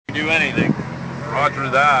Do anything. Roger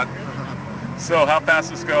that. So how fast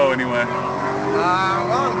does this go anyway?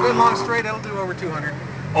 Well, a good long straight, it'll do over 200.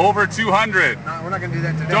 Over 200. No, we're not going to do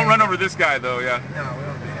that today. Don't run over this guy though, yeah. No, we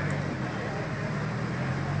don't do that.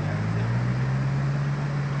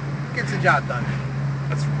 Gets the job done.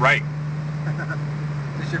 That's right.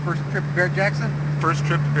 This your first trip to Barrett Jackson? First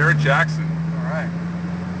trip to Barrett Jackson. All right.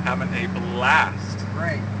 Having a blast.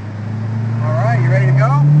 Great. All right, you ready to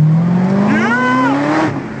go?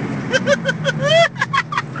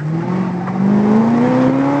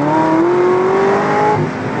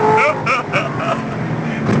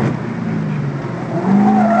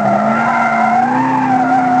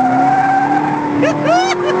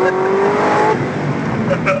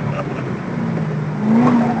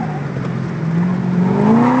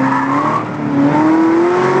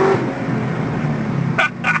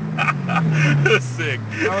 Sick.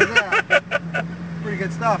 How was that? Pretty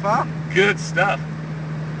good stuff, huh? Good stuff.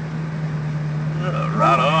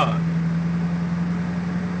 Right on.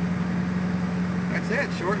 That's it.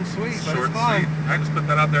 Short and sweet, but Short it's fun. and sweet. I just put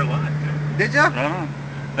that out there live, dude. Did ya?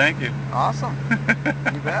 Thank you. Awesome.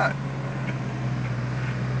 You bet.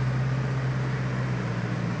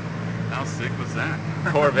 How sick was that?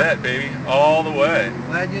 Corvette, baby. All the way.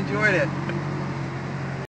 Glad you enjoyed it.